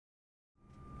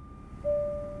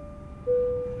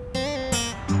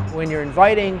When you're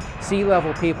inviting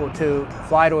C-level people to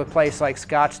fly to a place like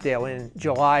Scottsdale in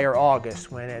July or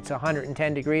August when it's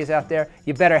 110 degrees out there,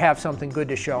 you better have something good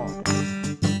to show them.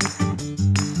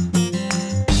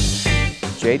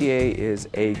 JDA is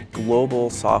a global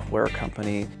software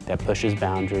company that pushes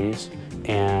boundaries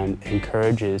and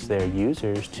encourages their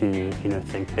users to,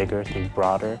 think bigger, think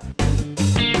broader.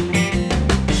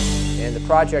 And the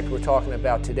project we're talking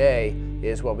about today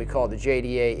is what we call the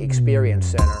JDA Experience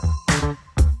Center.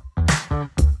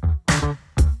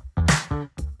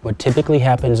 What typically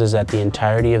happens is that the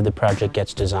entirety of the project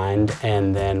gets designed,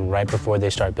 and then right before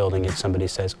they start building it, somebody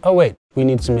says, oh wait, we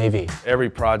need some AV. Every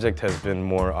project has been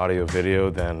more audio-video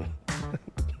than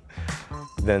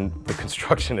the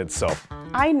construction itself.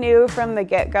 I knew from the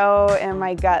get-go in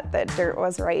my gut that dirt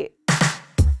was right.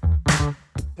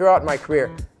 Throughout my career,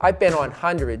 I've been on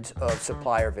hundreds of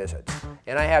supplier visits.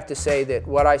 And I have to say that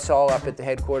what I saw up at the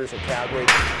headquarters at Calgary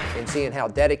and seeing how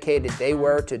dedicated they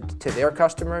were to their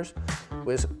customers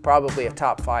was probably a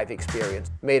top 5 experience.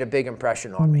 Made a big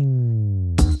impression on me.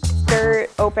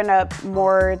 Dirt opened up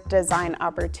more design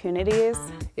opportunities.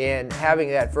 And having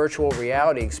that virtual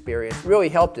reality experience really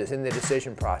helped us in the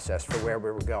decision process for where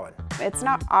we were going. It's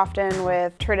not often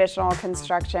with traditional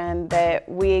construction that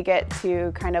we get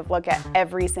to kind of look at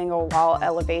every single wall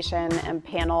elevation and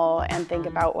panel and think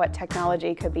about what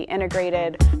technology could be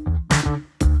integrated.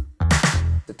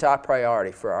 The top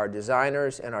priority for our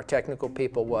designers and our technical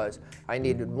people was I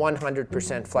needed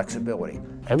 100% flexibility.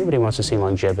 Everybody wants to see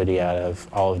longevity out of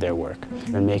all of their work.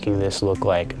 And making this look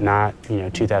like not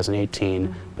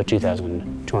 2018, but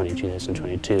 2020,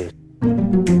 2022.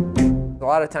 A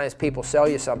lot of times people sell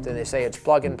you something, they say it's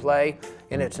plug and play,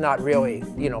 and it's not really,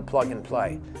 plug and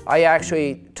play. I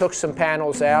actually took some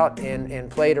panels out and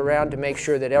played around to make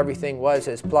sure that everything was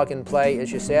as plug and play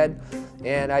as you said.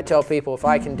 And I tell people if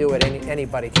I can do it,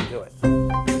 anybody can do it.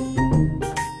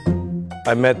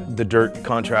 I met the dirt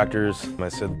contractors. I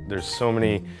said there's so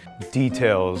many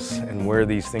details and where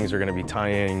these things are going to be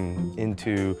tying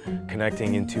into,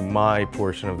 connecting into my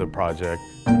portion of the project.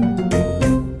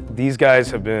 These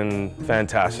guys have been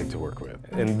fantastic to work with.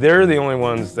 And they're the only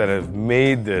ones that have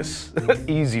made this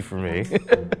easy for me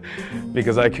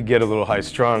because I could get a little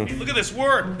high-strung. Look at this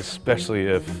work! Especially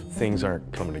if things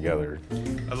aren't coming together.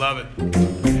 I love it.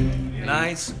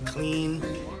 Nice, clean.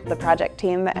 The project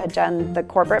team that had done the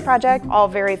corporate project, all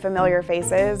very familiar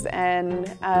faces,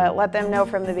 and let them know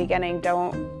from the beginning,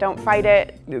 don't fight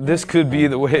it. This could be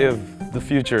the way of the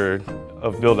future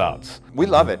of build-outs. We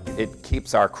love it. It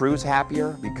keeps our crews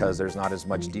happier because there's not as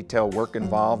much detail work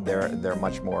involved. They're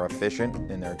much more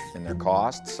efficient in their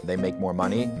costs. They make more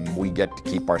money. We get to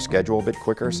keep our schedule a bit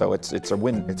quicker, so it's a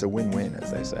win-win,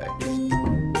 as they say.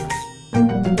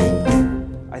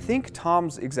 I think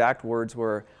Tom's exact words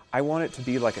were, I want it to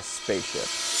be like a spaceship.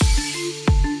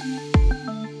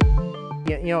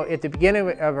 At the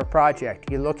beginning of a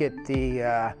project, you look at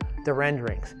the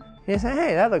renderings. And you say,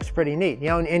 hey, that looks pretty neat.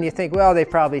 And you think, well, they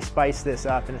probably spiced this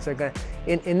up. And so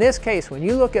in this case, when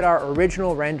you look at our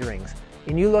original renderings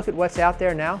and you look at what's out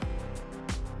there now,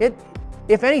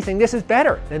 if anything, this is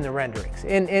better than the renderings.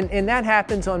 And that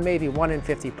happens on maybe 1 in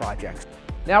 50 projects.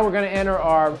 Now we're going to enter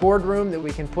our boardroom that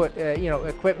we can put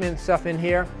equipment and stuff in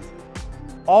here.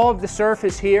 All of the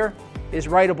surface here is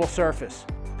writable surface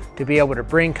to be able to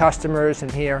bring customers in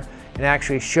here and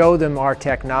actually show them our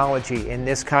technology in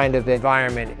this kind of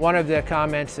environment. One of the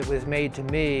comments that was made to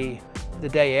me the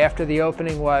day after the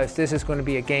opening was, this is going to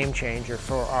be a game changer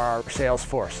for our sales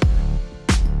force.